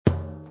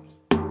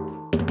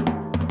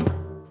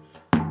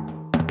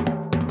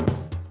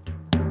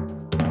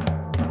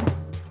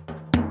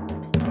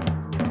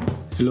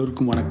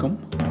எல்லோருக்கும் வணக்கம்.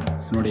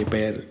 என்னுடைய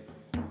பெயர்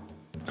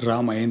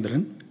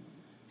மகேந்திரன்.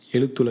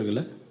 எழுத்துலகில்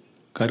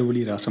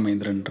கருவழி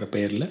ராசமகேந்திரன்ற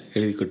பெயரில்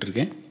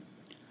எழுதிக்கிட்டிருக்கேன்.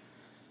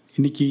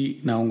 இன்றைக்கி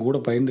நான் அவங்க கூட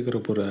பகிர்ந்துக்கிற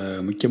ஒரு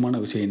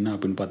முக்கியமான விஷயம் என்ன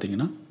அப்படின்னு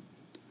பார்த்தீங்கன்னா,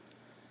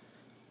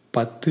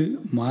 10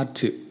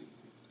 மார்ச்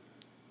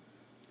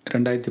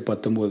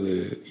 2019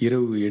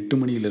 இரவு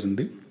 8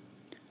 மணியிலிருந்து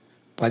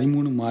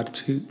 13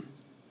 மார்ச்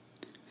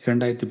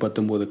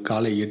 2019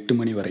 காலை 8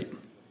 மணி வரை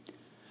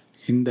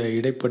இந்த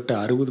இடைப்பட்ட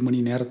 60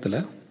 மணி நேரத்தில்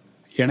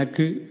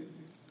எனக்கு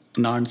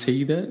நான்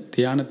செய்த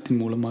தியானத்தின்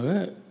மூலமாக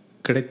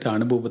கிடைத்த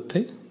அனுபவத்தை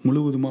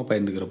முழுவதுமாக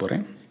பகிர்ந்துக்கிற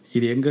போகிறேன்.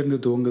 இது எங்கேருந்து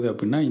துவங்குது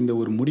அப்படின்னா, இந்த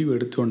ஒரு முடிவு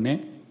எடுத்தோடனே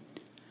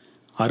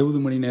 60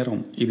 மணி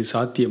நேரம் இது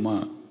சாத்தியமா?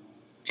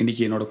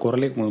 இன்றைக்கி என்னோடய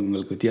குரலே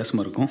உங்களுக்கு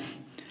வித்தியாசமாக இருக்கும்.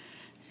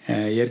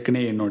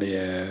 ஏற்கனவே என்னுடைய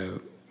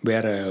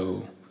வேறு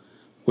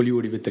ஒலி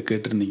வடிவத்தை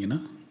கேட்டிருந்தீங்கன்னா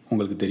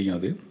உங்களுக்கு தெரியும்.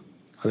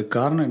 அதுக்கு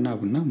காரணம் என்ன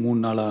அப்படின்னா,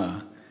 3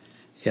 நாளாக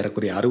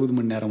ஏறக்குறைய 60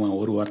 மணி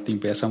நேரமாக ஒரு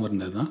வார்த்தையும் பேசாமல்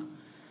இருந்தது தான்.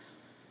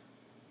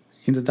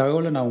 இந்த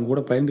தகவலை நான் உங்க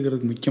கூட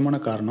பகிர்ந்துக்கிறதுக்கு முக்கியமான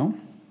காரணம்,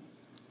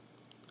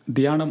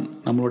 தியானம்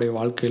நம்மளுடைய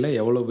வாழ்க்கையில்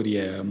எவ்வளோ பெரிய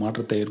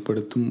மாற்றத்தை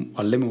ஏற்படுத்தும்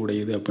வல்லமை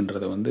உடையது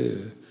அப்படின்றத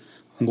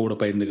உங்கள் கூட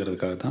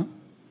பகிர்ந்துக்கிறதுக்காக தான்.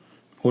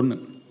 ஒன்று,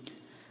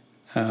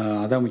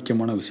 அதான்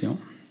முக்கியமான விஷயம்.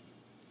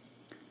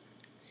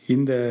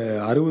 இந்த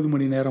 60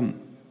 மணி நேரம்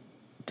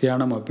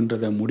தியானம்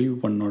அப்படின்றத முடிவு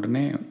பண்ண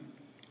உடனே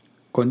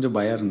கொஞ்சம்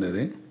பயம்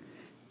இருந்தது.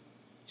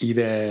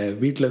 இதை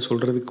வீட்டில்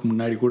சொல்கிறதுக்கு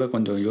முன்னாடி கூட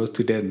கொஞ்சம்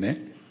யோசிச்சுட்டே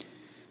இருந்தேன்.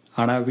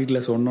 ஆனால்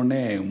வீட்டில் சொன்னோன்னே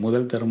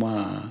முதல்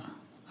தரமாக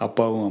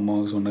அப்பாவும்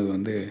அம்மாவும்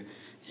சொன்னது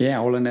ஏன்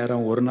அவ்வளோ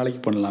நேரம், ஒரு நாளைக்கு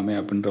பண்ணலாமே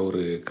அப்படின்ற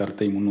ஒரு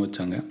கருத்தை முன்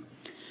வச்சாங்க.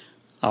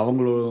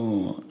 அவங்களும்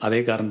அதே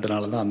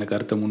காரணத்தினால தான் அந்த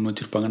கருத்தை முன்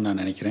வச்சுருப்பாங்கன்னு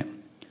நான் நினைக்கிறேன்.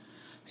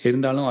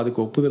 இருந்தாலும்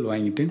அதுக்கு ஒப்புதல்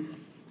வாங்கிட்டு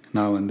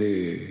நான்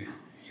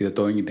இதை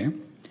துவங்கிட்டேன்.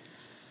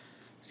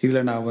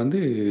 இதில் நான்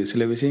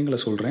சில விஷயங்களை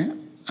சொல்கிறேம்.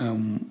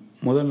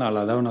 முதல்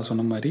நாள், அதாவது நான்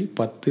சொன்ன மாதிரி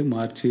 10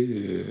 மார்ச்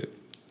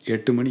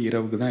 8 மணி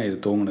இரவுக்கு தான் இது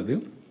துவங்கினது.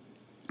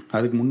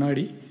 அதுக்கு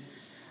முன்னாடி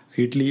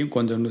இட்லியும்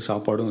கொஞ்சோண்டு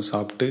சாப்பாடும்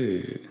சாப்பிட்டு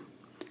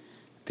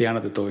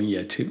தியானத்தை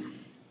துவங்கியாச்சு.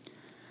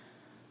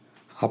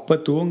 அப்போ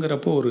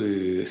துவங்குறப்போ ஒரு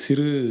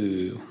சிறு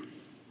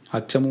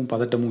அச்சமும்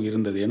பதட்டமும்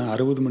இருந்தது. ஏன்னா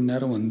 60 மணி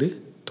நேரம்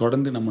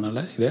தொடர்ந்து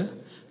நம்மளால் இதை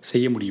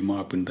செய்ய முடியுமா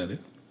அப்படின்றது.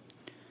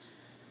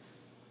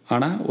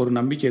 ஆனால் ஒரு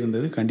நம்பிக்கை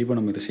இருந்தது, கண்டிப்பாக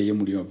நம்ம இதை செய்ய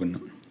முடியும்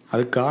அப்படின்னு.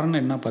 அதுக்கு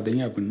காரணம் என்ன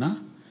பார்த்தீங்க அப்படின்னா,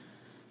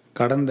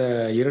 கடந்த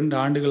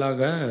 2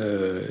 ஆண்டுகளாக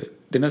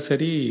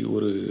தினசரி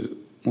ஒரு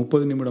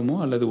 30 நிமிடமோ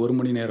அல்லது 1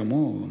 மணி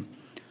நேரமோ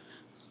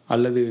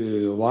அல்லது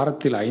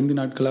வாரத்தில் 5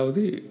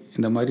 நாட்களாவது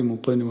இந்த மாதிரி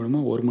 30 நிமிடமோ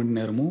 1 மணி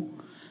நேரமோ,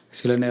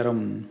 சில நேரம்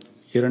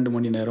 2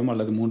 மணி நேரம்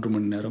அல்லது 3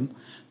 மணி நேரம்,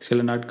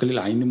 சில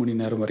நாட்களில் 5 மணி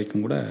நேரம்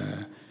வரைக்கும் கூட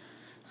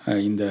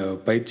இந்த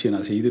பயிற்சியை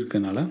நான்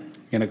செய்திருக்கனால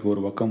எனக்கு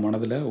ஒரு பக்கம்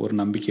மனதில் ஒரு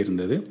நம்பிக்கை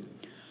இருந்தது.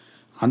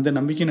 அந்த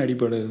நம்பிக்கையின்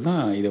அடிப்படையில்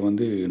தான் இதை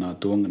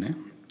நான் துவங்கினேன்.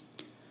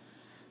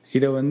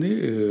 இதை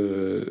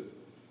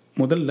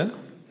முதல்ல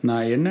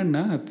நான்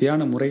என்னென்ன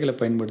தியான முறைகளை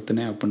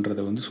பயன்படுத்தினேன்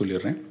அப்படின்றத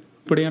சொல்லிடுறேன்.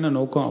 இப்படியான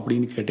நோக்கம்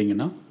அப்படின்னு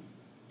கேட்டிங்கன்னா,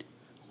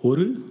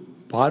 ஒரு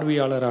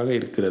பார்வையாளராக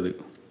இருக்கிறது.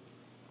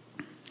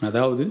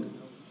 அதாவது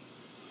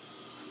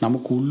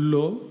நமக்கு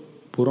உள்ளோ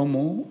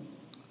புறமோ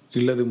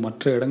இல்லது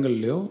மற்ற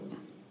இடங்கள்லையோ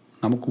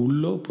நமக்கு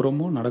உள்ளோ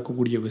புறமோ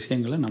நடக்கக்கூடிய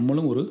விஷயங்களை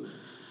நம்மளும் ஒரு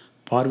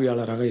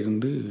பார்வையாளராக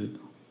இருந்து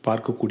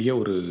பார்க்கக்கூடிய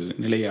ஒரு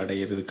நிலையை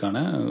அடையிறதுக்கான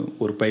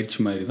ஒரு பயிற்சி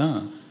மாதிரி தான்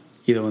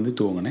இதை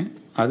துவங்கினேன்.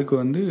 அதுக்கு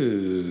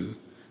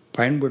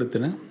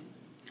பயன்படுத்தின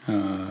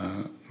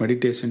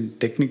மெடிடேஷன்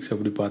டெக்னிக்ஸ்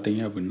அப்படி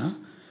பார்த்தீங்க அப்படின்னா,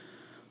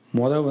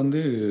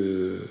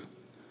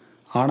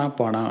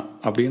 ஆனாபானா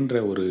அப்படின்ற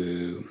ஒரு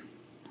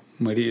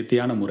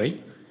தியான முறை,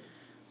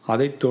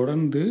 அதைத்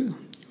தொடர்ந்து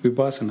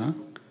விபாசனா,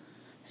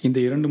 இந்த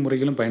 2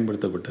 முறைகளும்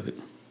பயன்படுத்தப்பட்டது.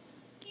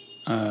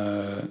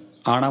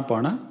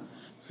 ஆனாபானா,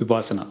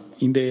 விபாசனா,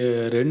 இந்த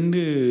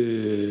 2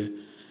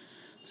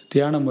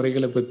 தியான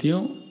முறைகளை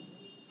பற்றியும்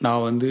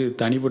நான்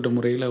தனிப்பட்ட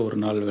முறையில் ஒரு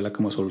நாள்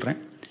விளக்கமாக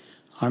சொல்கிறேன்.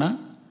 ஆனால்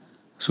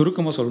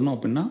சுருக்கமாக சொல்லணும்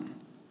அப்படின்னா,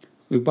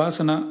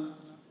 விபாசனா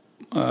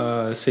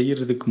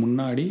செய்கிறதுக்கு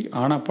முன்னாடி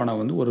ஆனாபானா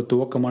ஒரு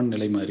துவக்கமான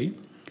நிலை மாதிரி.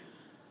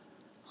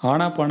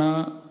 ஆனாபானா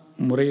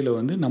முறையில்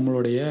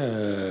நம்மளுடைய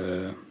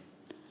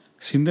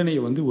சிந்தனையை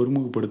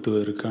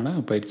ஒருமுகப்படுத்துவதற்கான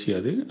பயிற்சி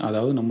அது.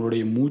 அதாவது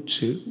நம்மளுடைய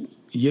மூச்சு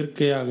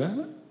இயற்கையாக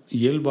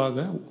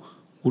இயல்பாக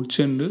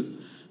உட்சென்று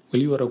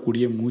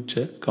வெளிவரக்கூடிய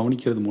மூச்சை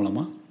கவனிக்கிறது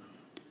மூலமாக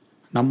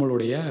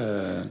நம்மளுடைய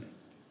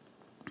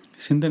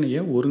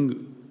சிந்தனையை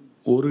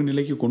ஒரு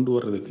நிலைக்கு கொண்டு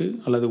வர்றதுக்கு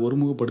அல்லது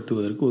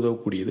ஒருமுகப்படுத்துவதற்கு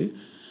உதவக்கூடியது.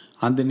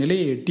 அந்த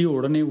நிலையை எட்டிய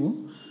உடனேவும்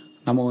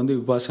நம்ம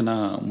விபாசனா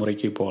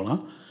முறைக்கு போகலாம்.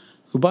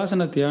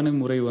 விபாசனா தியான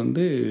முறை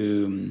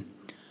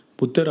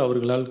புத்தர்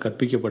அவர்களால்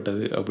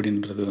கற்பிக்கப்பட்டது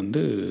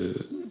அப்படின்றது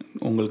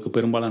உங்களுக்கு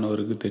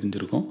பெரும்பாலானவருக்கு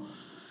தெரிஞ்சிருக்கும்.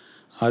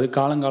 அது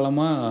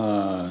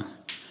காலங்காலமாக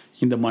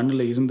இந்த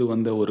மண்ணில் இருந்து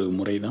வந்த ஒரு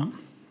முறை தான்.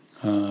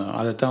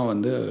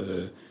 அதைத்தான்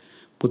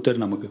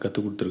புத்தர் நமக்கு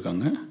கற்றுக்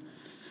கொடுத்துருக்காங்க.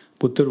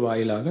 புத்தர்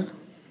வாயிலாக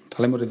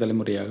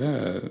தலைமுறையாக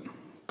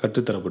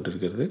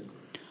கற்றுத்தரப்பட்டிருக்கிறது.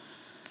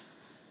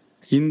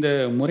 இந்த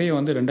முறையை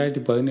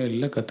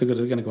 2017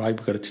 கற்றுக்கிறதுக்கு எனக்கு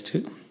வாய்ப்பு கிடச்சிச்சு.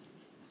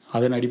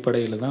 அதன்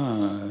அடிப்படையில் தான்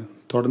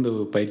தொடர்ந்து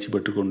பயிற்சி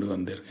பெற்று கொண்டு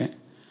வந்திருக்கேன்.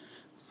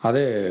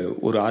 அதை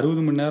ஒரு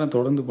 60 மணி நேரம்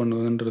தொடர்ந்து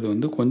பண்ணுவதுன்றது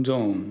வந்து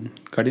கொஞ்சம்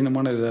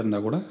கடினமான இதாக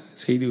இருந்தால் கூட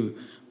செய்து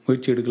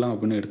முயற்சி எடுக்கலாம்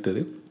அப்படின்னு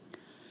எடுத்தது.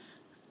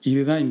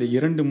 இதுதான் இந்த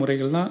 2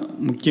 முறைகள் தான்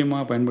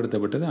முக்கியமாக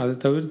பயன்படுத்தப்பட்டது. அதை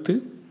தவிர்த்து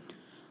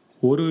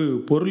ஒரு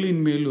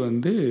பொருளின் மேல்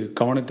வந்து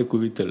கவனத்தை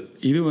குவித்தல்,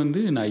 இது வந்து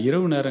நான்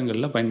இரவு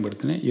நேரங்களில்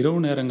பயன்படுத்தினேன். இரவு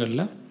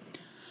நேரங்களில்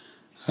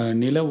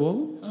நிலவோ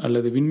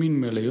அல்லது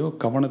விண்மீன் மேலேயோ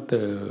கவனத்தை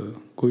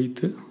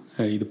குவித்து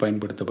இது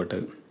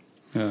பயன்படுத்தப்பட்டது.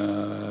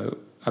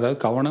 அதாவது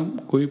கவனம்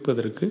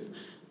குவிப்பதற்கு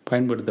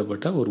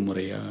பயன்படுத்தப்பட்ட ஒரு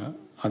முறையாக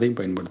அதையும்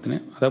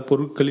பயன்படுத்தினேன். அதாவது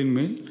பொருட்களின்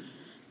மேல்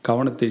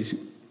கவனத்தை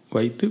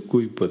வைத்து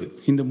குவிப்பது,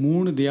 இந்த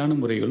 3 தியான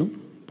முறைகளும்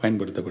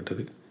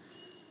பயன்படுத்தப்பட்டது.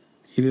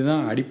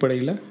 இதுதான்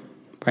அடிப்படையில்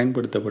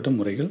பயன்படுத்தப்பட்ட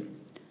முறைகள்.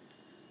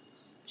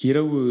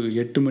 இரவு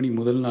 8 மணி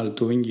முதல் நாள்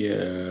துவங்கிய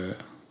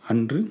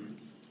அன்று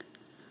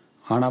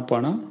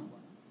ஆனாப்பானா,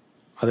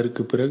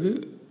 அதற்கு பிறகு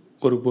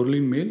ஒரு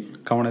பொருளின் மேல்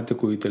கவனத்தை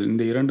குவித்தல்,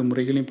 இந்த 2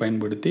 முறைகளையும்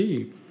பயன்படுத்தி,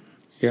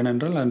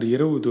 ஏனென்றால் அன்று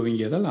இரவு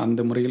துவங்கியதால் அந்த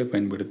முறைகளை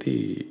பயன்படுத்தி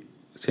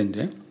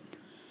செஞ்சேன்.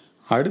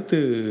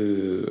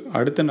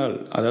 அடுத்த நாள்,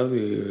 அதாவது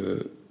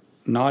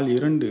நாள்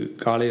 2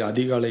 காலை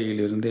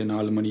அதிகாலையிலிருந்தே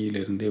 4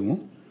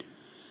 மணியிலிருந்தேவும்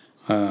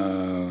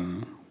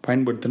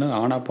பயன்படுத்தின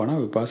ஆனாப்பானா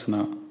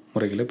விபாசனா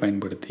முறைகளை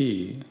பயன்படுத்தி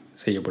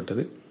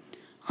செய்யப்பட்டது.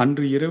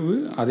 அன்று இரவு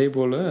அதே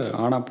போல்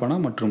ஆனாப்பானா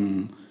மற்றும்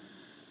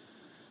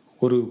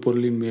ஒரு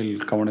பொருளின் மேல்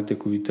கவனத்தை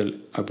குவித்தல்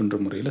அப்படின்ற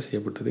முறையில்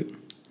செய்யப்பட்டது.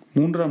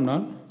 3ஆம்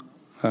நாள்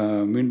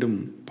மீண்டும்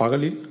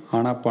பகலில்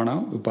ஆனாப்பானா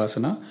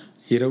விபாசனா,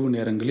 இரவு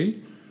நேரங்களில்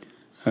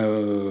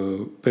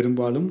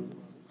பெரும்பாலும்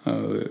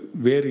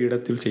வேறு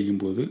இடத்தில்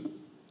செய்யும்போது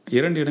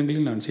 2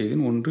 இடங்களில் நான்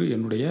செய்தேன். ஒன்று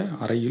என்னுடைய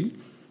அறையில்,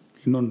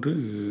 இன்னொன்று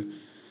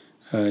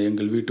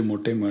எங்கள் வீட்டு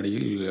மொட்டை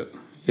மாடியில்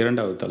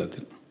 2வது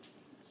தளத்தில்.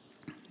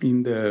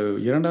 இந்த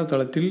 2வது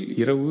தளத்தில்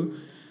இரவு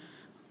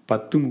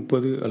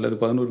 10:30 அல்லது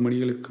 11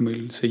 மணிகளுக்கு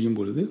மேல் செய்யும்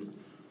பொழுது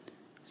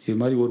இது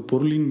மாதிரி ஒரு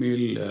பொருளின்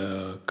மேல்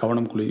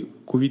கவனம்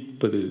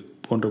குவிப்பது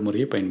போன்ற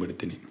முறையை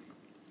பயன்படுத்தினேன்.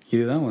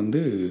 இதுதான்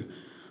வந்து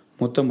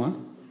மொத்தமாக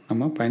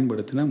நம்ம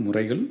பயன்படுத்தின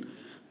முறைகள்.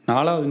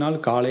 4வது நாள்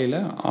காலையில்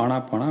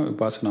ஆனாப்பானா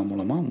விபாசனா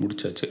மூலமாக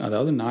முடிச்சாச்சு.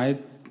 அதாவது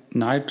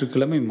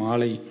ஞாயிற்றுக்கிழமை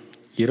மாலை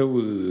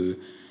இரவு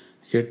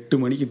 8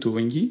 மணிக்கு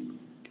துவங்கி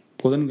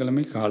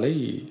புதன்கிழமை காலை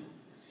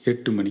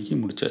 8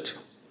 மணிக்கு முடிச்சாச்சு.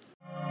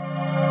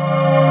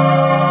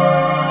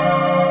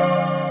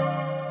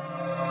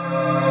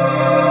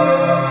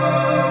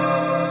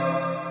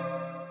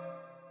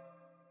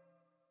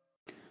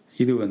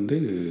 இது வந்து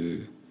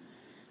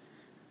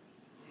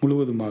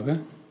முழுவதுமாக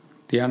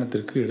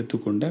தியானத்திற்கு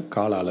எடுத்துக்கொண்ட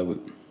கால அளவு.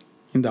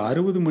 இந்த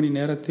 60 மணி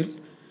நேரத்தில்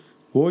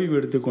ஓய்வு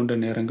எடுத்துக்கொண்ட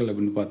நேரங்கள்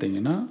அப்படின்னு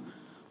பார்த்தீங்கன்னா,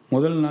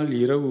 முதல் நாள்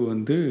இரவு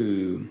வந்து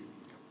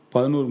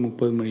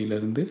 11:30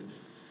 மணியிலேருந்து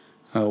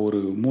ஒரு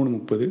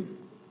 3:30,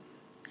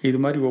 இது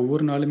மாதிரி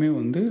ஒவ்வொரு நாளுமே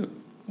வந்து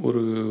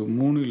ஒரு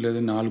 3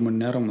 இல்லது 4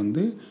 மணி நேரம்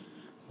வந்து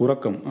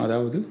உறக்கம்,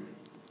 அதாவது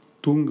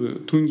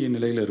தூங்கிய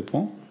நிலையில்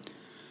இருப்போம்.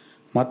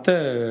 மற்ற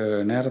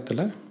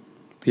நேரத்தில்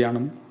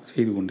தியானம்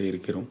செய்து கொண்டே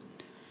இருக்கிறோம்.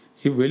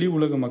 வெளி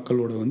உலக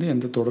மக்களோட வந்து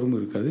எந்த தொடர்பும்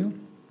இருக்காது.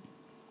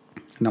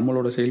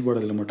 நம்மளோட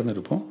செயல்பாடுகளில் மட்டும்தான்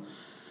இருப்போம்.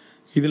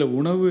 இதில்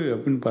உணவு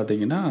அப்படின்னு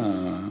பார்த்தீங்கன்னா,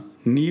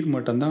 நீர்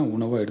மட்டும்தான்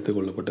உணவாக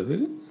எடுத்துக்கொள்ளப்பட்டது.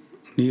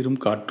 நீரும்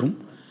காற்றும்,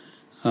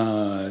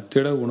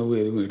 திட உணவு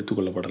எதுவும்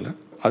எடுத்துக்கொள்ளப்படலை.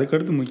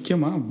 அதுக்கடுத்து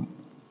முக்கியமாக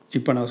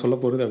இப்போ நான் சொல்ல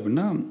போகிறது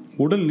அப்படின்னா,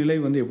 உடல் நிலை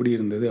வந்து எப்படி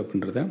இருந்தது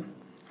அப்படின்றத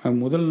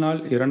முதல்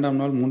நாள், 2ஆம்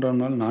நாள்,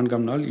 3ஆம் நாள்,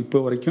 4ஆம் நாள் இப்போ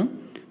வரைக்கும்,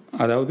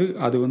 அதாவது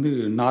அது வந்து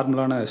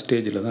நார்மலான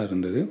ஸ்டேஜில் தான்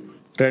இருந்தது.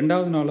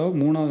 2வது நாளோ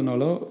 3வது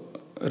நாளோ,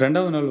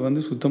 2வது நாள்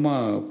வந்து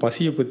சுத்தமாக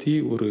பசியை பற்றி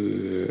ஒரு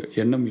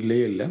எண்ணம்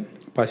இல்லையே இல்லை,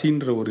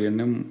 பசின்ற ஒரு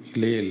எண்ணம்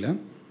இல்லையே இல்லை.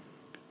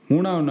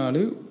 3வது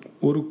நாள்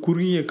ஒரு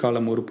குறுகிய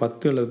காலம், ஒரு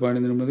 10 அல்லது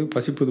 15 நிமிடம்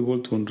பசிப்பது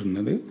போல்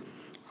தோன்றினது.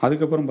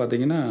 அதுக்கப்புறம்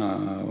பார்த்திங்கன்னா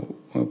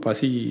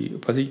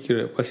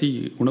பசி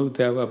உணவு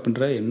தேவை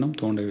அப்படின்ற எண்ணம்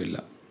தோன்றவே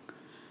இல்லை.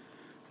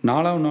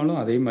 4வது நாளும்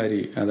அதே மாதிரி,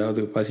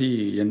 அதாவது பசி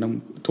எண்ணம்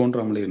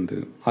தோன்றாமலே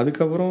இருந்தது.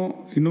 அதுக்கப்புறம்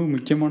இன்னும்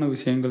முக்கியமான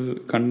விஷயங்கள்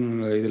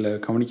இதில்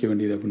கவனிக்க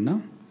வேண்டியது அப்படின்னா,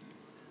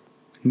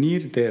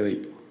 நீர் தேவை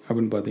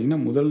அப்படின்னு பார்த்திங்கன்னா,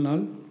 முதல்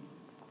நாள்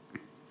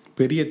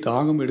பெரிய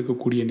தாகம்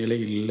எடுக்கக்கூடிய நிலை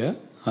இல்லை.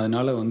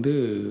 அதனால் வந்து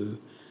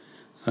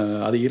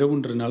அது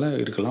இரவுன்றனால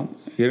இருக்கலாம்.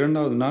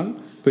 2வது நாள்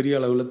பெரிய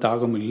அளவில்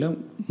தாகம் இல்லை,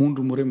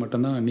 3 முறை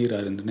மட்டும்தான் நீர்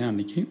அருந்தினேன்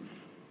அன்றைக்கி.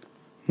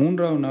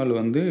 3வது நாள்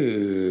வந்து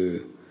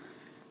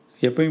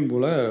எப்பயும்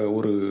போல்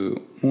ஒரு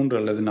 3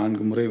 அல்லது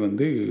 4 முறை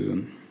வந்து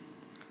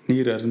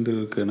நீர்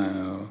அருந்துக்கான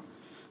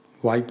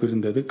வாய்ப்பு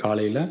இருந்தது.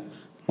 காலையில்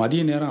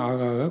மதிய நேரம் ஆக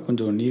ஆக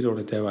கொஞ்சம் நீரோட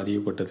தேவை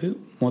அதிகப்பட்டது.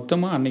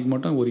 மொத்தமாக அன்றைக்கி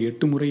மட்டும் ஒரு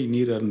 8 முறை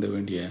நீர் அருந்த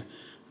வேண்டிய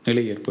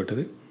நிலை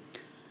ஏற்பட்டது.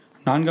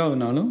 4வது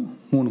நாளும்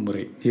 3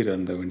 முறை நீர்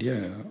அருந்த வேண்டிய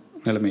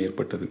நிலைமை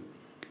ஏற்பட்டது.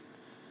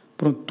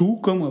 அப்புறம்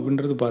தூக்கம்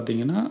அப்படின்றது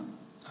பார்த்திங்கன்னா,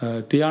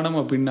 தியானம்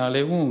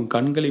அப்படின்னாலேவும்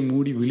கண்களை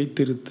மூடி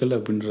விழித்திருத்தல்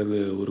அப்படின்றது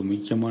ஒரு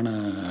முக்கியமான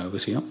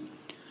விஷயம்.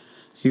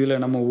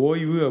 இதில் நம்ம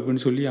ஓய்வு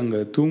அப்படின்னு சொல்லி அங்கே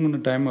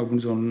தூங்கின டைம்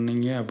அப்படின்னு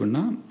சொன்னீங்க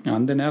அப்படின்னா,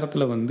 அந்த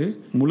நேரத்தில் வந்து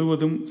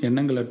முழுவதும்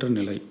எண்ணங்களற்ற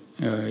நிலை.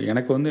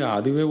 எனக்கு வந்து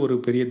அதுவே ஒரு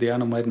பெரிய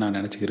தியானம் மாதிரி நான்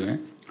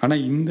நினச்சிக்கிருவேன்.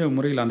 ஆனால் இந்த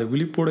முறையில் அந்த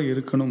விழிப்போடு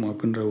இருக்கணும்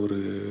அப்படின்ற ஒரு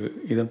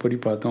இதன்படி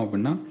பார்த்தோம்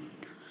அப்படின்னா,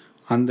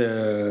 அந்த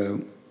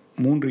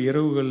 3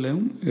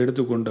 இரவுகள்லையும்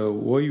எடுத்துக்கொண்ட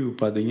ஓய்வு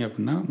பார்த்தீங்க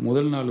அப்படின்னா,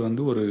 முதல் நாள்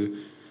வந்து ஒரு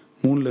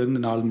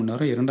 3லேருந்து 4 மணி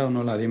நேரம், 2வது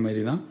நாள் அதே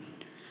மாதிரி தான்.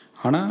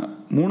 ஆனால்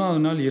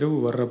 3வது நாள் இரவு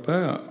வர்றப்ப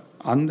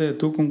அந்த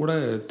தூக்கம் கூட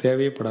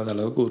தேவையே படாத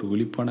அளவுக்கு ஒரு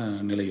விழிப்பான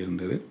நிலை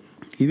இருந்தது.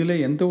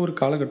 இதில் எந்த ஒரு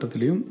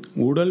காலகட்டத்திலையும்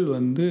உடல்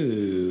வந்து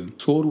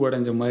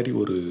சோர்வடைஞ்ச மாதிரி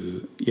ஒரு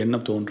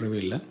எண்ணம் தோன்றவே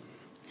இல்லை,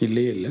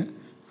 இல்லையே இல்லை.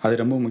 அது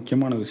ரொம்ப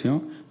முக்கியமான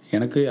விஷயம்.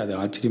 எனக்கு அது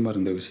ஆச்சரியமாக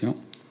இருந்த விஷயம்.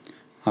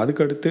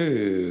 அதுக்கடுத்து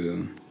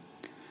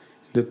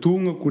இந்த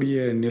தூங்கக்கூடிய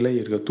நிலை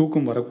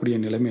தூக்கம் வரக்கூடிய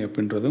நிலைமை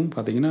அப்படின்றதும்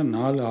பார்த்திங்கன்னா,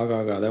 நாள் ஆக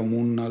ஆக, அதாவது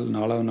 3 நாள்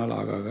 4வது நாள்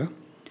ஆக ஆக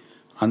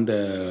அந்த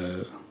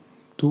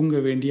தூங்க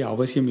வேண்டிய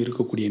அவசியம்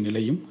இருக்கக்கூடிய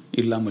நிலையும்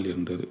இல்லாமல்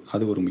இருந்தது.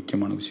 அது ஒரு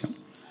முக்கியமான விஷயம்.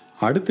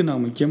 அடுத்து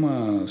நான்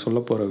முக்கியமாக சொல்ல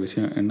போகிற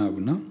விஷயம் என்ன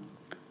அப்படின்னா,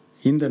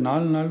 இந்த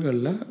 4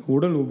 நாள்களில்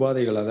உடல்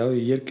உபாதைகள், அதாவது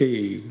இயற்கை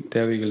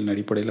தேவைகளின்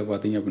அடிப்படையில்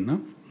பார்த்திங்க அப்படின்னா,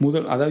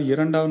 அதாவது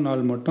 2வது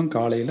நாள் மட்டும்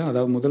காலையில்,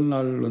 அதாவது முதல்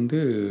நாள் வந்து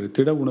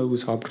திட உணவு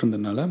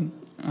சாப்பிட்ருந்ததுனால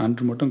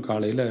அன்று மட்டும்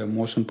காலையில்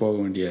மோஷன் போக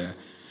வேண்டிய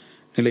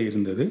நிலை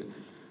இருந்தது.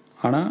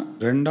 ஆனால்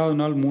 2வது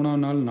நாள்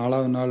 3வது நாள்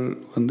 4வது நாள்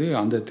வந்து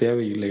அந்த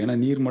தேவை இல்லை. ஏன்னா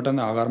நீர் மட்டும்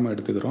தான் ஆகாரமாக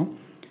எடுத்துக்கிறோம்.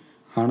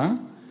 ஆனால்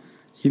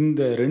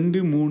இந்த 2,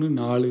 3,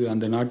 4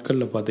 அந்த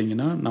நாட்களில்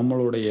பார்த்திங்கன்னா,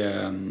 நம்மளுடைய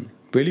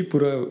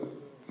வெளிப்புற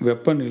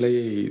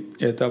வெப்பநிலையை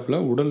ஏற்றாப்புல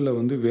உடலில்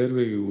வந்து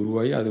வேர்வை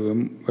உருவாகி அது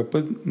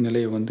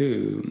வெப்பநிலையை வந்து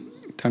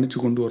தணித்து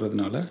கொண்டு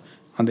வர்றதுனால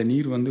அந்த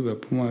நீர் வந்து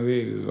வெப்பமாகவே,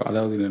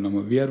 அதாவது நம்ம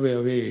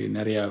வியர்வையாகவே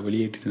நிறையா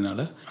வெளியேற்றதுனால,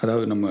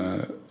 அதாவது நம்ம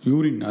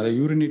அதை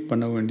யூரினேட்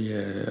பண்ண வேண்டிய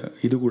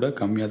இது கூட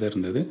கம்மியாக தான்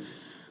இருந்தது.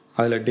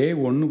 அதில் டே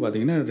 1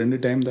 பார்த்திங்கன்னா 2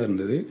 டைம் தான்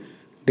இருந்தது.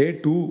 டே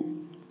 2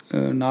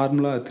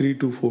 நார்மலாக 3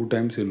 to 4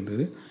 டைம்ஸ்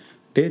இருந்தது.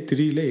 டே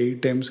 3ல் 8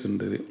 டைம்ஸ்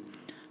இருந்தது.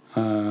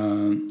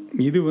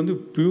 இது வந்து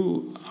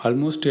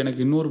ஆல்மோஸ்ட்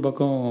எனக்கு இன்னொரு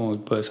பக்கம்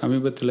இப்போ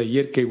சமீபத்தில்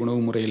இயற்கை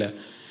உணவு முறையில்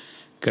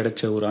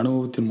கிடைச்ச ஒரு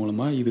அனுபவத்தின்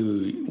மூலமாக இது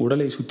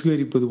உடலை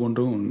சுத்திகரிப்பது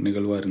போன்றும்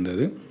நிகழ்வாக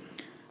இருந்தது.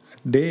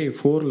 டே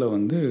 4ல்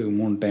வந்து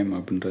 3 டைம்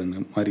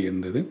அப்படின்றது மாதிரி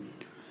இருந்தது.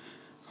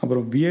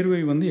 அப்புறம்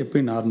வியர்வை வந்து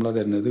எப்போயும் நார்மலாக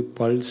தான் இருந்தது.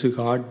 பல்ஸு,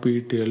 ஹார்ட்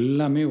பீட்டு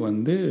எல்லாமே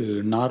வந்து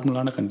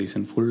நார்மலான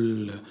கண்டிஷன், ஃபுல்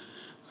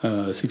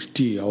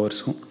 60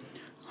 ஹவர்ஸும்.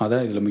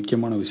 அதான் இதில்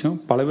முக்கியமான விஷயம்.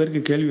 பல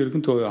பேருக்கு கேள்வி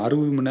இருக்கும்,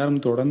 60 மணி நேரம்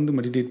தொடர்ந்து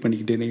மெடிடேட்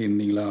பண்ணிக்கிட்டே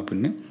இருந்தீங்களா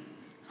அப்படின்னு.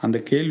 அந்த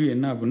கேள்வி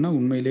என்ன அப்படின்னா,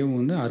 உண்மையிலேயே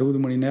வந்து 60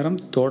 மணி நேரம்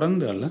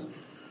தொடர்ந்து அல்ல,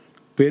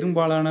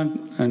 பெரும்பாலான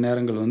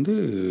நேரங்கள் வந்து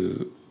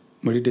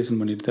மெடிடேஷன்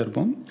பண்ணிட்டு தான்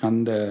இருப்போம்.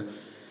 அந்த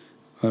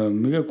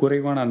மிக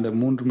குறைவான அந்த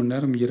 3 மணி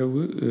நேரம்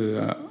இரவு,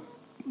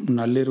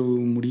 நள்ளிரவு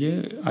முடிய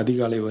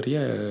அதிகாலை வரைய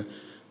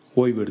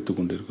ஓய்வு எடுத்து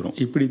கொண்டு இருக்கிறோம்.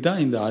 இப்படி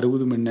தான் இந்த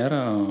 60 மணி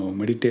நேரம்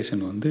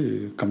மெடிடேஷன் வந்து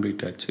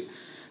கம்ப்ளீட் ஆச்சு.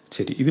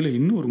 சரி, இதில்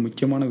இன்னும் ஒரு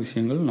முக்கியமான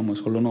விஷயங்கள் நம்ம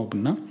சொல்லணும்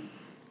அப்படின்னா,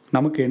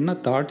 நமக்கு என்ன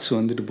தாட்ஸ்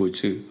வந்துட்டு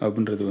போச்சு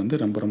அப்படின்றது வந்து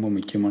ரொம்ப ரொம்ப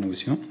முக்கியமான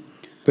விஷயம்.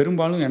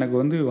 பெரும்பாலும் எனக்கு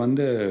வந்து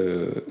வந்த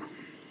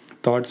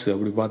தாட்ஸ்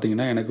அப்படி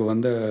பார்த்திங்கன்னா, எனக்கு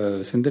வந்த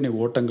சிந்தனை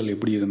ஓட்டங்கள்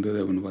எப்படி இருந்தது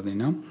அப்படின்னு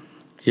பார்த்திங்கன்னா,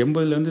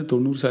 80லேருந்து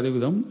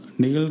 90%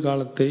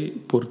 நிகழ்காலத்தை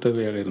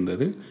பொறுத்தவையாக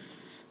இருந்தது.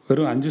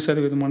 வெறும்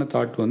 5%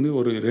 தாட் வந்து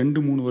ஒரு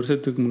 2-3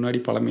 வருஷத்துக்கு முன்னாடி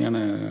பழமையான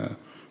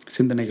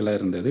சிந்தனைகளாக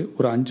இருந்தது.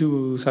 ஒரு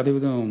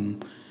 5%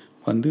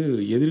 வந்து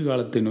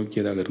எதிர்காலத்தை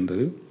நோக்கியதாக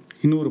இருந்தது.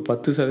 இன்னும் ஒரு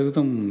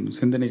 10%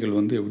 சிந்தனைகள்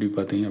வந்து எப்படி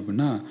பார்த்தீங்க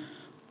அப்படின்னா,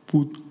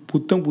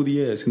 புத்தம் புதிய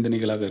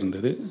சிந்தனைகளாக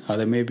இருந்தது.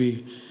 அதை மேபி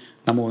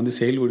நம்ம வந்து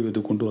செயல்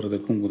வடிவத்தை கொண்டு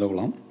வரதுக்கும்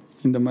உதவலாம்.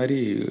 இந்த மாதிரி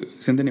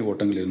சிந்தனை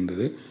ஓட்டங்கள்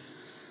இருந்தது.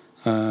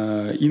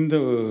 இந்த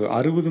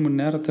 60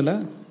 மணி நேரத்தில்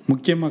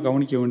முக்கியமாக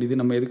கவனிக்க வேண்டியது,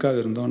 நம்ம எதுக்காக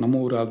இருந்தோம், நம்ம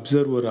ஒரு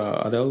அப்சர்வராக,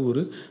 அதாவது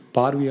ஒரு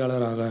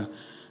பார்வையாளராக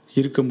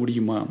இருக்க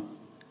முடியுமா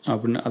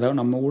அப்படின்னு, அதாவது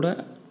நம்ம கூட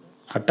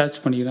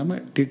அட்டாச்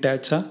பண்ணிக்காமல்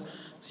டிட்டாச்சாக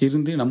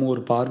இருந்து நம்ம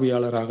ஒரு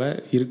பார்வையாளராக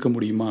இருக்க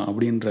முடியுமா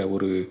அப்படின்ற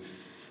ஒரு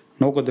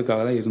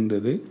நோக்கத்துக்காக தான்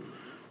இருந்தது.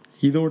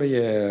 இதோடைய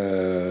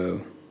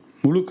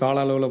முழு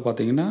கால அளவில்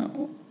பார்த்திங்கன்னா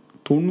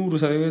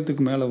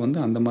 90% மேலே வந்து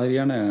அந்த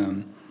மாதிரியான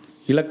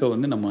இலக்கை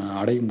வந்து நம்ம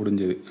அடைய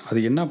முடிஞ்சது. அது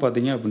என்ன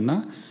பார்த்திங்க அப்படின்னா,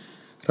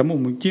 ரொம்ப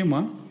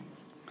முக்கியமாக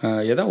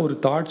ஏதாவது ஒரு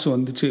தாட்ஸ்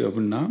வந்துச்சு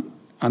அப்படின்னா,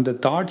 அந்த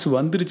தாட்ஸ்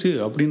வந்துருச்சு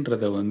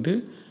அப்படின்றத வந்து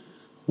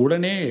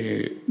உடனே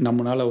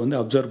நம்மளால் வந்து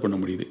அப்சர்வ் பண்ண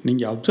முடியுது.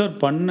 நீங்கள் அப்சர்வ்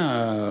பண்ண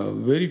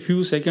வெரி ஃபியூ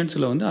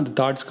செகண்ட்ஸில் வந்து அந்த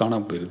தாட்ஸ்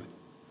காணாமல் போயிடுது.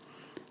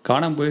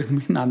 காணாமல் போயிடுது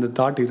மீன் அந்த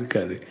தாட்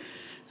இருக்காது.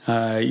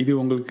 இது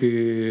உங்களுக்கு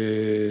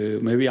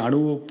மேபி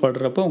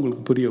அனுபவப்படுறப்ப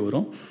உங்களுக்கு புரிய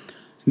வரும்.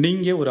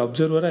 நீங்கள் ஒரு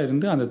அப்சர்வராக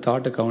இருந்து அந்த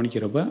தாட்டை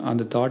கவனிக்கிறப்ப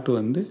அந்த தாட்டு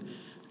வந்து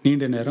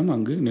நீண்ட நேரம்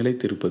அங்கு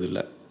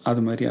நிலைத்திருப்பதில்லை.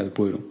 அது மாதிரி அது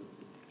போயிடும்.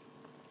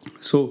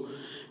 ஸோ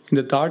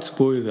இந்த தாட்ஸ்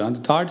போயிடுது. அந்த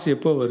தாட்ஸ்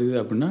எப்போ வருது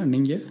அப்படின்னா,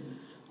 நீங்கள்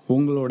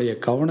உங்களுடைய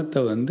கவனத்தை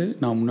வந்து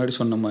நான் முன்னாடி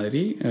சொன்ன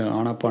மாதிரி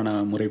ஆனாப்பான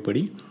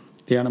முறைப்படி,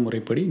 தியான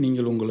முறைப்படி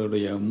நீங்கள்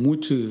உங்களுடைய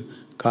மூச்சு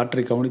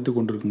காற்றை கவனித்து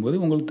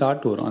கொண்டிருக்கும்போது உங்களுக்கு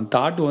தாட் வரும். அந்த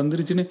தாட்டு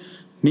வந்துருச்சுன்னு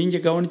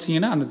நீங்கள்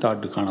கவனிச்சிங்கன்னா அந்த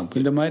தாட்டு காணாமல்.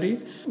 இந்த மாதிரி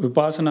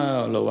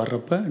விபாசனாவில்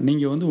வர்றப்ப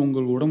நீங்கள் வந்து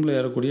உங்கள் உடம்பில்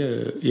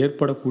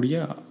ஏற்படக்கூடிய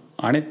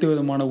அனைத்து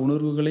விதமான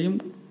உணர்வுகளையும்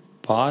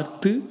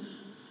பார்த்து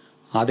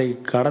அதை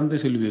கடந்து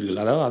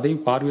செல்வீர்கள். அதாவது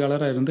அதையும்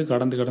பார்வையாளராக இருந்து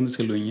கடந்து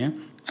செல்வீங்க.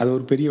 அது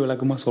ஒரு பெரிய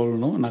விளக்கமாக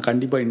சொல்லணும். நான்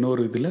கண்டிப்பாக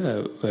இன்னொரு இதில்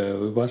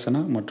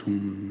விபாசனா மற்றும்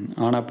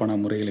ஆனாப்பான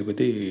முறைகளை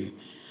பற்றி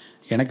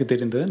எனக்கு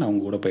தெரிந்ததை நான்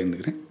உங்கள் கூட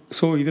பகிர்ந்துக்கிறேன்.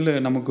 ஸோ இதில்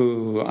நமக்கு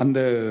அந்த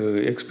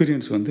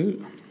எக்ஸ்பீரியன்ஸ் வந்து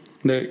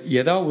இந்த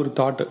ஏதாவது ஒரு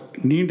தாட்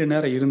நீண்ட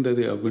நேரம்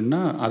இருந்தது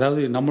அப்படின்னா,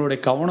 அதாவது நம்மளுடைய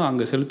கவனம்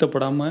அங்கே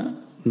செலுத்தப்படாமல்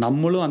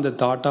நம்மளும் அந்த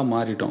தாட்டாக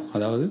மாறிட்டோம்.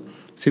 அதாவது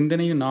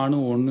சிந்தனையும்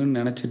நானும் ஒன்றுன்னு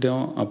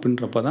நினச்சிட்டோம்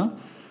அப்படின்றப்ப தான்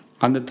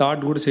அந்த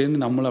தாட் கூட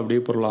சேர்ந்து நம்மளும்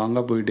அப்படியே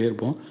லாங்காக போயிட்டே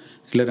இருப்போம்.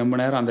 இல்லை ரொம்ப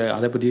நேரம்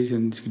அதை பற்றியே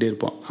சிந்திச்சுக்கிட்டே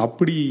இருப்போம்.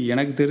 அப்படி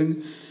எனக்கு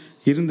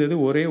இருந்தது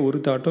ஒரே ஒரு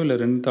தாட்டோ இல்லை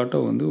 2 தாட்டோ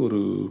வந்து ஒரு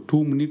 2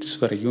 மினிட்ஸ்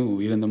வரைக்கும்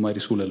இருந்த மாதிரி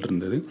சூழல்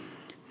இருந்தது.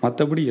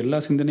 மற்றபடி எல்லா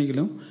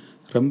சிந்தனைகளும்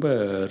ரொம்ப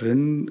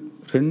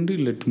 2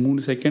 இல்லை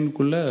 3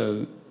 செகண்ட்குள்ளே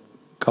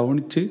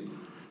கவனித்து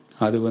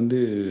அது வந்து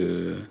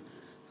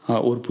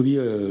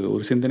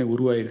ஒரு சிந்தனை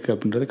உருவாயிருக்கு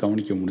அப்படின்றத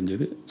கவனிக்க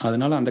முடிஞ்சது.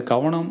 அதனால் அந்த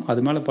கவனம் அது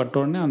மேலே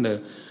பட்டோடனே அந்த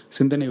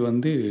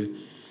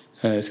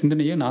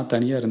சிந்தனையை நான்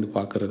தனியாக இருந்து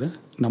பார்க்குறத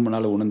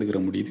நம்மளால் உணர்ந்துக்கிற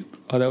முடியுது.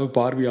 அதாவது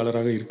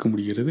பார்வையாளராக இருக்க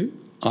முடிகிறது.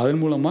 அதன்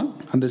மூலமாக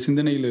அந்த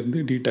சிந்தனையிலேருந்து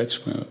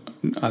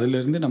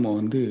அதிலிருந்து நம்ம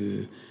வந்து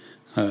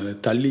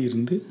தள்ளி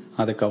இருந்து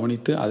அதை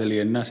கவனித்து அதில்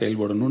என்ன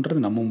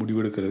செயல்படணுன்றது நம்ம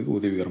முடிவெடுக்கிறதுக்கு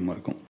உதவிகரமாக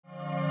இருக்கும்.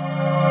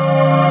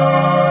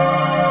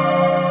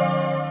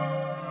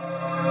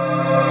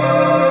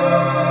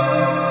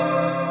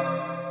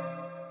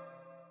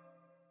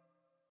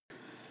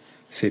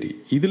 சரி,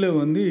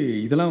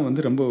 இதெல்லாம்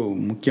வந்து ரொம்ப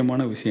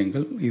முக்கியமான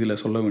விஷயங்கள்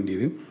இதில் சொல்ல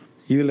வேண்டியது.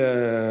 இதில்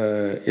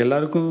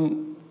எல்லாருக்கும்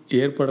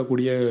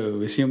ஏற்படக்கூடிய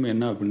விஷயம்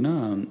என்ன அப்படின்னா,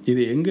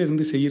 இது எங்கே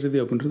இருந்து செய்கிறது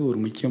அப்படின்றது ஒரு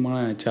முக்கியமான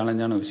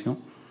சேலஞ்சான விஷயம்.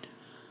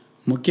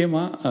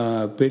 முக்கியமாக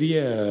பெரிய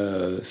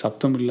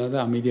சப்தம் இல்லாத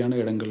அமைதியான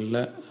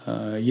இடங்களில்,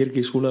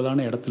 இயற்கை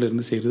சூழலான இடத்துல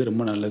இருந்து செய்கிறது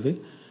ரொம்ப நல்லது.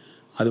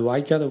 அது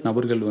வாய்க்காத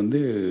நபர்கள்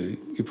வந்து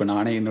இப்போ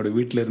நானே என்னோடய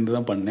வீட்டில் இருந்து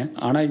தான் பண்ணேன்.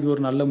 ஆனால் இது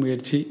ஒரு நல்ல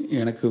முயற்சி.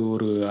 எனக்கு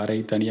ஒரு அறை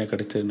தனியாக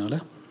கிடைச்சதுனால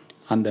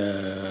அந்த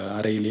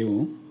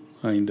அறையிலேயும்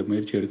இந்த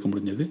முயற்சி எடுக்க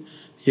முடிஞ்சது.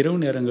 இரவு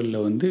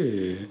நேரங்களில் வந்து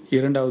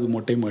 2வது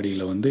மொட்டை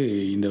மாடியில் வந்து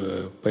இந்த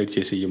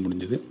பயிற்சியை செய்ய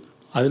முடிஞ்சது.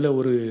 அதில்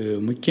ஒரு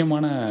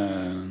முக்கியமான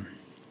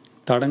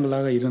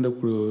தடங்களாக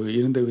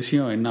இருந்த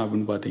விஷயம் என்ன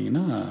அப்படின்னு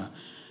பார்த்தீங்கன்னா,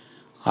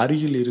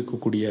 அருகில்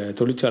இருக்கக்கூடிய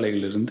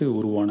தொழிற்சாலைகளிலிருந்து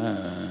உருவான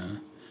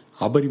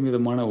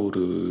அபரிமிதமான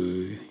ஒரு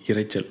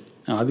இரைச்சல்.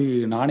 அது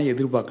நானே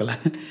எதிர்பார்க்கல.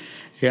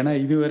 ஏன்னா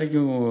இது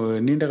வரைக்கும்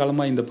நீண்ட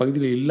காலமாக இந்த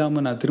பகுதியில்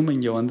இல்லாமல் நான் திரும்ப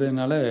இங்கே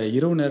வந்ததுனால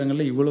இரவு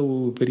நேரங்களில் இவ்வளவு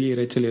பெரிய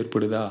இரைச்சல்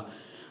ஏற்படுதா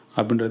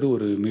அப்படின்றது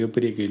ஒரு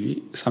மிகப்பெரிய கேள்வி.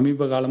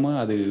 சமீப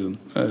காலமாக அது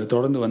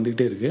தொடர்ந்து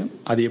வந்துக்கிட்டே இருக்குது.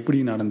 அது எப்படி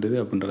நடந்தது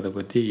அப்படின்றத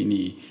பற்றி இனி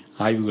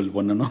ஆய்வுகள்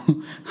பண்ணணும்.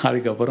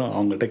 அதுக்கப்புறம்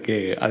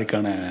அவங்ககிட்ட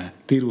அதுக்கான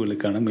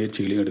தீர்வுகளுக்கான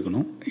முயற்சிகளையும்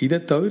எடுக்கணும். இதை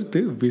தவிர்த்து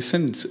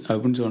விஷன்ஸ்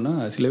அப்படின்னு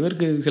சொன்னால் சில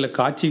பேருக்கு சில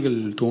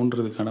காட்சிகள்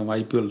தோன்றதுக்கான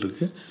வாய்ப்புகள்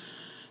இருக்குது.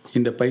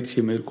 இந்த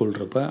பயிற்சியை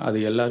மேற்கொள்கிறப்ப அது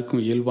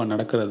எல்லாருக்கும் இயல்பாக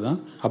நடக்கிறது தான்.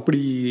 அப்படி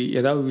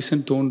ஏதாவது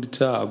விஷன்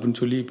தோன்றுச்சா அப்படின்னு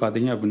சொல்லி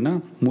பார்த்தீங்க அப்படின்னா,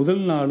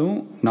 முதல் நாளும்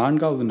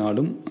 4வது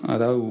நாளும்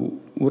அதாவது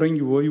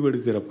உறங்கி ஓய்வு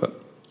எடுக்கிறப்ப,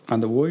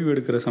 அந்த ஓய்வு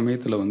எடுக்கிற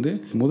சமயத்தில் வந்து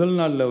முதல்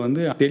நாளில்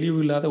வந்து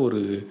தெளிவு இல்லாத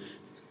ஒரு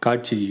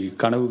காட்சி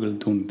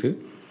கனவுகள் தோணுது.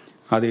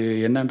 அது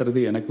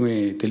என்னன்றது எனக்குமே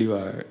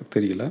தெளிவாக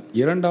தெரியல.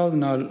 2வது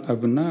நாள்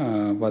அப்படின்னா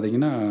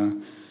பார்த்திங்கன்னா,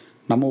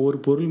 நம்ம ஒரு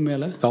பொருள்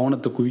மேலே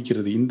கவனத்தை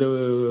குவிக்கிறது. இந்த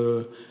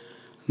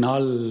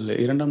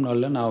 2ஆம்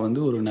நாளில் நான் வந்து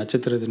ஒரு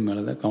நட்சத்திரத்தின்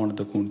மேலே தான்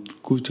கவனத்தை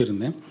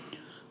குவிச்சிருந்தேன்.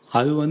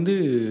 அது வந்து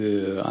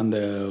அந்த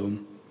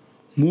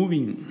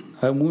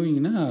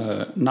மூவிங்னா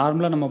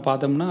நார்மலாக நம்ம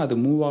பார்த்தோம்னா அது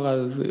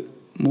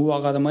மூவ்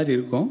ஆகாத மாதிரி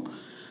இருக்கும்.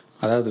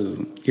 அதாவது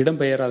இடம்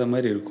பெயராத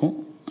மாதிரி இருக்கும்.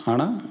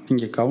 ஆனால்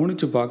நீங்கள்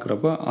கவனித்து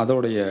பார்க்குறப்ப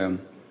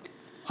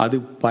அது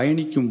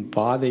பயணிக்கும்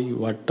பாதை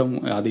வட்டம்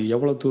அது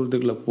எவ்வளோ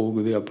தூரத்துக்குள்ளே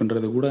போகுது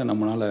அப்படின்றது கூட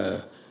நம்மளால்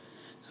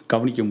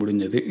கவனிக்க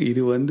முடிஞ்சது.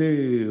 இது வந்து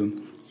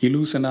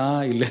இலூசனா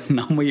இல்லை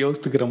நம்ம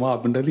யோசித்துக்கிறோமா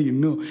அப்படின்றது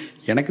இன்னும்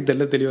எனக்கு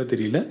தெளிவாக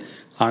தெரியல.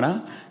 ஆனால்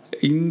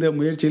இந்த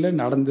முயற்சியில்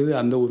நடந்தது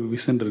அந்த ஒரு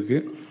விஷன்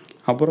இருக்குது.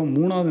 அப்புறம்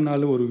 3வது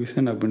நாள் ஒரு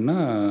விஷன் அப்படின்னா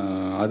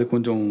அது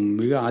கொஞ்சம்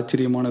மிக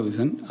ஆச்சரியமான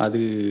விஷன்.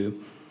 அது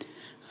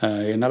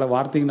என்னால்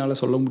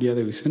வார்த்தைகளால் சொல்ல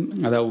முடியாத விஷன்.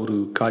 அதாவது ஒரு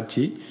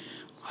காட்சி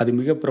அது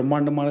மிக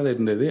பிரம்மாண்டமானதாக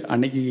இருந்தது.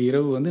 அன்றைக்கி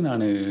இரவு வந்து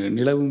நான்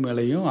நிலவு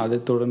மேலேயும் அதை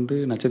தொடர்ந்து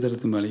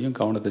நட்சத்திரத்து மேலேயும்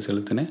கவனத்தை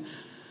செலுத்தினேன்.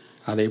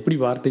 அதை எப்படி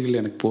வார்த்தைகள்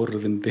எனக்கு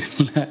போடுறதுன்னு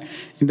தெரியல.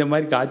 இந்த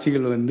மாதிரி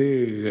காட்சிகள் வந்து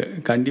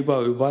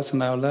கண்டிப்பாக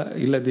விபாசனாவில்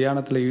இல்லை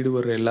தியானத்தில்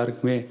ஈடுபடுற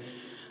எல்லாருக்குமே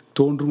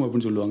தோன்றும்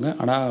அப்படின்னு சொல்லுவாங்க.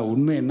 ஆனால்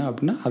உண்மை என்ன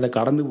அப்படின்னா அதை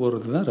கடந்து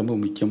போகிறது தான் ரொம்ப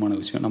முக்கியமான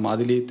விஷயம். நம்ம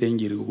அதிலேயே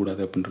தேங்கி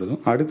இருக்கக்கூடாது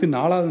அப்படின்றதும். அடுத்து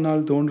 4வது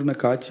நாள் தோன்றின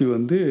காட்சி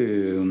வந்து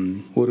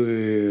ஒரு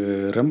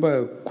ரொம்ப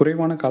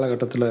குறைவான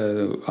காலகட்டத்தில்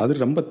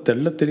அது ரொம்ப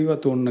தெளிவாக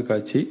தோன்றின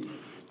காட்சி.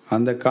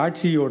 அந்த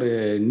காட்சியோட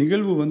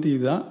நிகழ்வு வந்து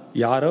இதுதான்.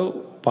 யாரோ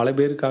பல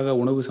பேருக்காக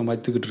உணவு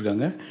சமைத்துக்கிட்டு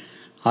இருக்காங்க.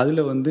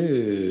 அதில் வந்து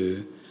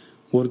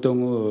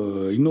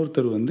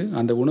இன்னொருத்தர் வந்து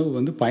அந்த உணவு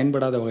வந்து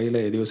பயன்படாத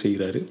வகையில் எதையோ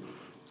செய்கிறாரு.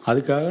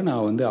 அதுக்காக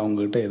நான் வந்து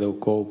அவங்ககிட்ட ஏதோ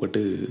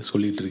கோவப்பட்டு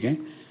சொல்லிகிட்டு இருக்கேன்.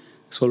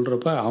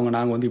 சொல்கிறப்ப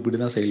நாங்கள் வந்து இப்படி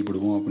தான்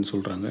செயல்படுவோம் அப்படின்னு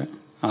சொல்கிறாங்க.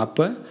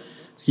 அப்போ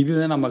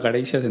இதுதான் நம்ம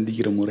கடைசியாக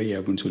சந்திக்கிற முறை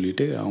அப்படின்னு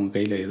சொல்லிட்டு அவங்க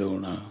கையில் ஏதோ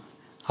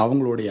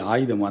அவங்களுடைய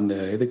ஆயுதம் அந்த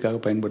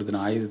இதுக்காக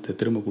பயன்படுத்தின ஆயுதத்தை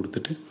திரும்ப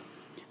கொடுத்துட்டு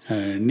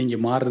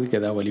நீங்கள் மாறுறதுக்கு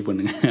எதாவது வழி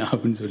பண்ணுங்க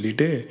அப்படின்னு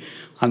சொல்லிட்டு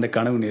அந்த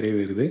கனவு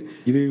நிறைவேறுது.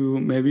 இது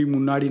மேபி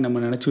முன்னாடி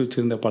நம்ம நினச்சி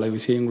வச்சுருந்த பல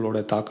விஷயங்களோட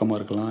தாக்கமாக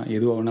இருக்கலாம்,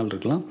 எதுவாக வேணாலும்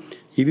இருக்கலாம்.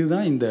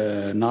 இதுதான் இந்த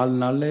 4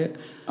 நாளில்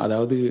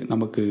அதாவது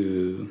நமக்கு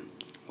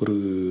ஒரு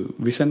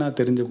விஷனாக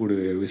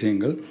தெரிஞ்சக்கூடிய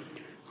விஷயங்கள்.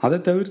 அதை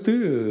தவிர்த்து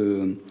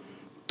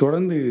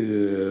தொடர்ந்து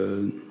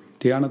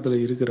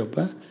தியானத்தில்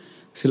இருக்கிறப்ப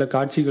சில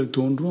காட்சிகள்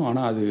தோன்றும்.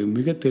 ஆனால் அது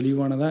மிக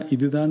தெளிவானதாக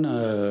இதுதான்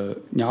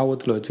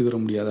ஞாபகத்தில் வச்சுக்கிற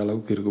முடியாத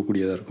அளவுக்கு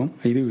இருக்கக்கூடியதாக இருக்கும்.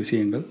 இது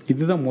விஷயங்கள்,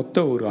 இதுதான்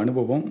மொத்த ஒரு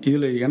அனுபவம்.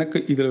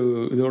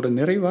 இதோட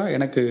நிறைவாக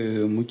எனக்கு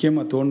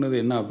முக்கியமாக தோணுது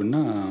என்ன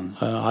அப்படின்னா,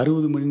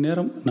 60 மணி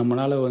நேரம்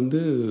நம்மளால்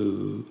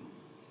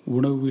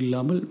உணவு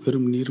இல்லாமல்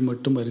வெறும் நீர்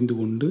மட்டும் அறிந்து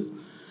கொண்டு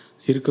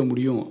இருக்க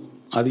முடியும்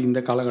அது இந்த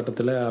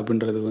காலகட்டத்தில்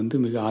அப்படின்றது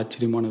மிக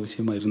ஆச்சரியமான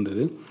விஷயமா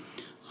இருந்தது.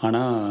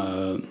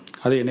 ஆனால்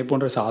அது என்னை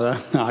போன்ற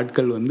சாதாரண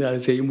ஆட்கள் அதை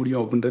செய்ய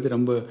முடியும் அப்படின்றது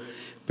ரொம்ப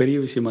பெரிய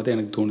விஷயமாக தான்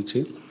எனக்கு தோணுச்சு.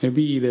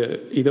 மேபி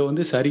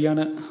இதை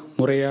சரியான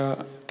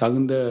முறையாக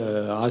தகுந்த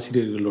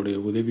ஆசிரியர்களுடைய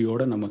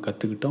உதவியோடு நம்ம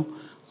கற்றுக்கிட்டோம்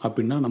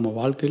அப்படின்னா நம்ம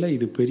வாழ்க்கையில்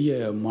இது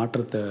பெரிய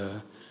மாற்றத்தை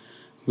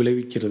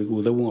விளைவிக்கிறதுக்கு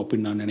உதவும்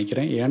அப்படின்னு நான்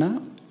நினைக்கிறேன். ஏன்னா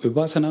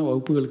விபாசனா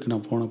வகுப்புகளுக்கு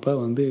நான் போனப்போ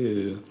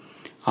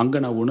அங்கே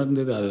நான்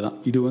உணர்ந்தது அதுதான்.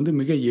 இது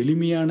மிக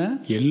எளிமையான,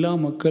 எல்லா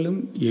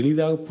மக்களும்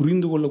எளிதாக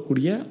புரிந்து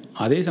கொள்ளக்கூடிய,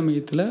 அதே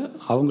சமயத்தில்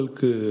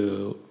அவங்களுக்கு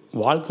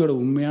வாழ்க்கையோட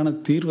உண்மையான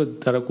தீர்வை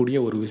தரக்கூடிய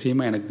ஒரு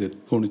விஷயமா எனக்கு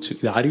தோணுச்சு.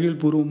 இது அறிவியல்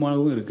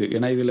பூர்வமாகவும் இருக்குது.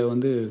 ஏன்னா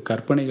இதில்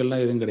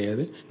கற்பனைகள்லாம் எதுவும்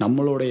கிடையாது.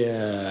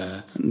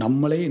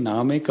 நம்மளை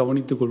நாமே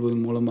கவனித்து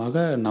கொள்வதன்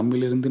மூலமாக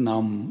நம்மிலிருந்து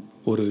நாம்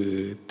ஒரு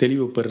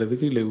தெளிவு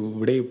பெறுறதுக்கு இல்லை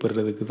விடையை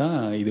பெறுறதுக்கு தான்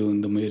இது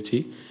இந்த முயற்சி.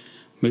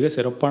 மிக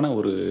சிறப்பான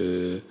ஒரு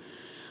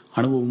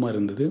அனுபவமாக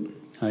இருந்தது.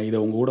 இதை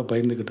உங்கள் கூட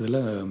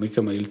பகிர்ந்துக்கிட்டதில்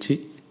மிக்க மகிழ்ச்சி.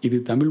 இது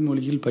தமிழ்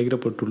மொழியில்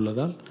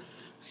பகிரப்பட்டுள்ளதால்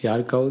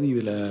யாருக்காவது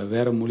இதில்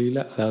வேறு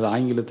மொழியில், அதாவது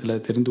ஆங்கிலத்தில்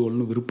தெரிந்து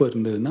கொள்ளணும் விருப்பம்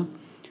இருந்ததுன்னா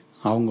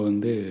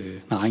அவங்க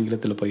நான்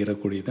ஆங்கிலத்தில்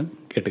பகிரக்கூடியதை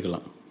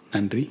கேட்டுக்கலாம்.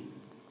 நன்றி,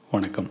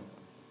 வணக்கம்.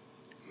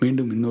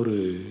 மீண்டும் இன்னொரு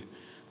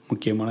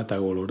முக்கியமான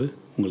தகவலோடு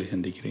உங்களை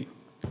சந்திக்கிறேன்.